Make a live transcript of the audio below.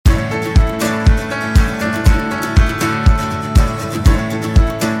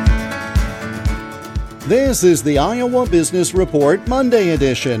This is the Iowa Business Report Monday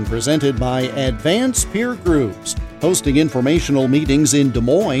edition, presented by Advance Peer Groups, hosting informational meetings in Des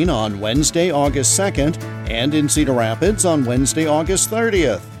Moines on Wednesday, August 2nd, and in Cedar Rapids on Wednesday, August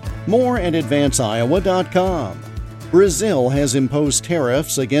 30th. More at advanceiowa.com. Brazil has imposed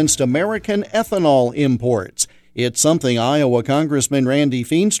tariffs against American ethanol imports. It's something Iowa Congressman Randy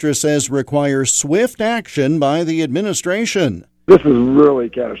Feenstra says requires swift action by the administration. This is really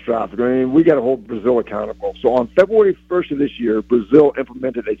catastrophic. I mean, we got to hold Brazil accountable. So on February 1st of this year, Brazil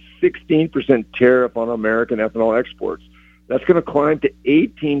implemented a 16% tariff on American ethanol exports. That's going to climb to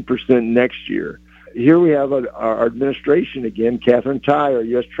 18% next year. Here we have our administration again, Catherine Tai, our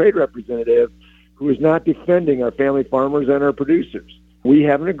U.S. Trade Representative, who is not defending our family farmers and our producers. We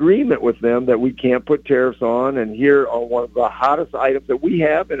have an agreement with them that we can't put tariffs on, and here on one of the hottest items that we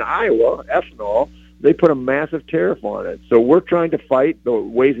have in Iowa, ethanol, they put a massive tariff on it. So we're trying to fight. The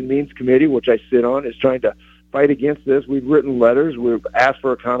Ways and Means Committee, which I sit on, is trying to fight against this. We've written letters. We've asked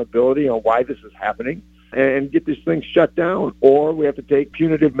for accountability on why this is happening and get this thing shut down, or we have to take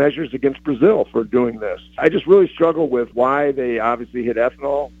punitive measures against Brazil for doing this. I just really struggle with why they obviously hit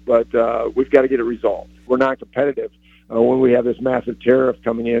ethanol, but we've got to get it resolved. We're not competitive when we have this massive tariff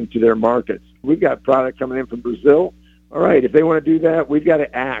coming into their markets. We've got product coming in from Brazil. All right, if they want to do that, we've got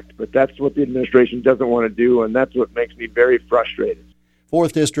to act, but that's what the administration doesn't want to do, and that's what makes me very frustrated.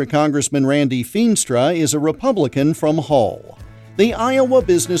 4th District Congressman Randy Feenstra is a Republican from Hull. The Iowa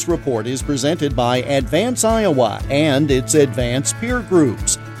Business Report is presented by Advance Iowa and its Advance Peer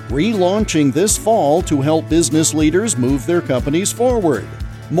Groups, relaunching this fall to help business leaders move their companies forward.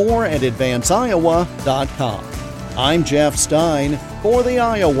 More at advanceiowa.com. I'm Jeff Stein for the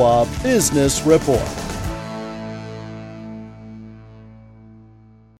Iowa Business Report.